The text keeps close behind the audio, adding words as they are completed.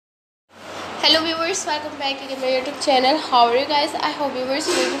Hello viewers, welcome back again to my YouTube channel. How are you guys? I hope viewers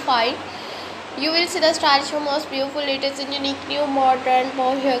will be fine. You will see the stylish, most beautiful, latest and unique new modern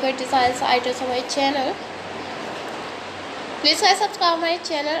bow haircut designs items on my channel. Please guys subscribe my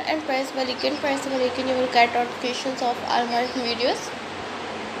channel and press bell icon. Press the bell icon, you will get notifications of all my videos.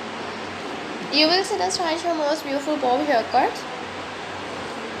 You will see the stylish, most beautiful bow haircut.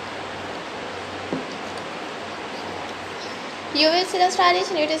 You will see the stylish,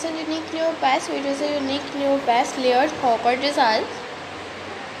 latest and unique new best videos and unique new best layered haircut designs.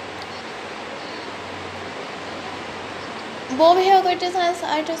 Bob haircut designs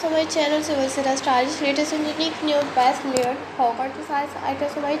items on my channel. So you will see the stylish, latest and unique new best layered haircut designs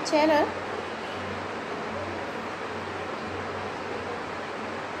items on my channel.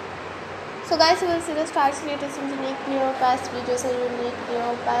 So guys, you will see the stylish, latest and unique new best videos and unique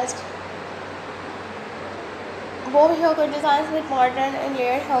new best bob haircut designs with modern and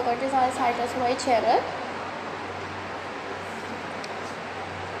layered haircut designs items on my channel.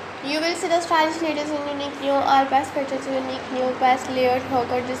 You will see the stylish, latest and unique new all best patterns, unique new best layered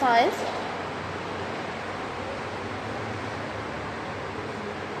haircut designs.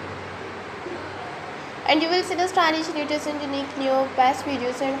 And you will see the stylish, latest and unique new best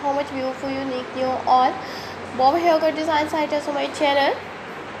videos and how much beautiful, unique new all bob haircut designs items on my channel.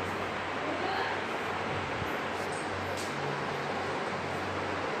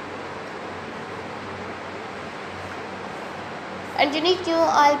 And unique new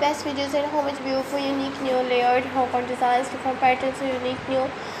all best videos and how much beautiful, unique new layered haircut designs, different patterns, unique new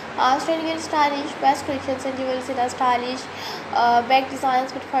trendy and stylish best collections. And you will see the stylish back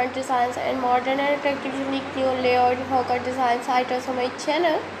designs with front designs and modern and attractive, unique new layered haircut designs items on my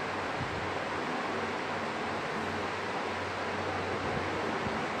channel.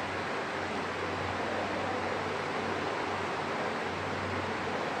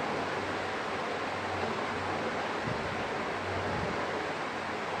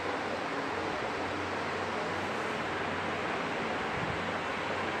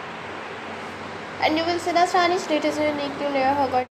 And you will see the stylish, latest and unique new layer haircut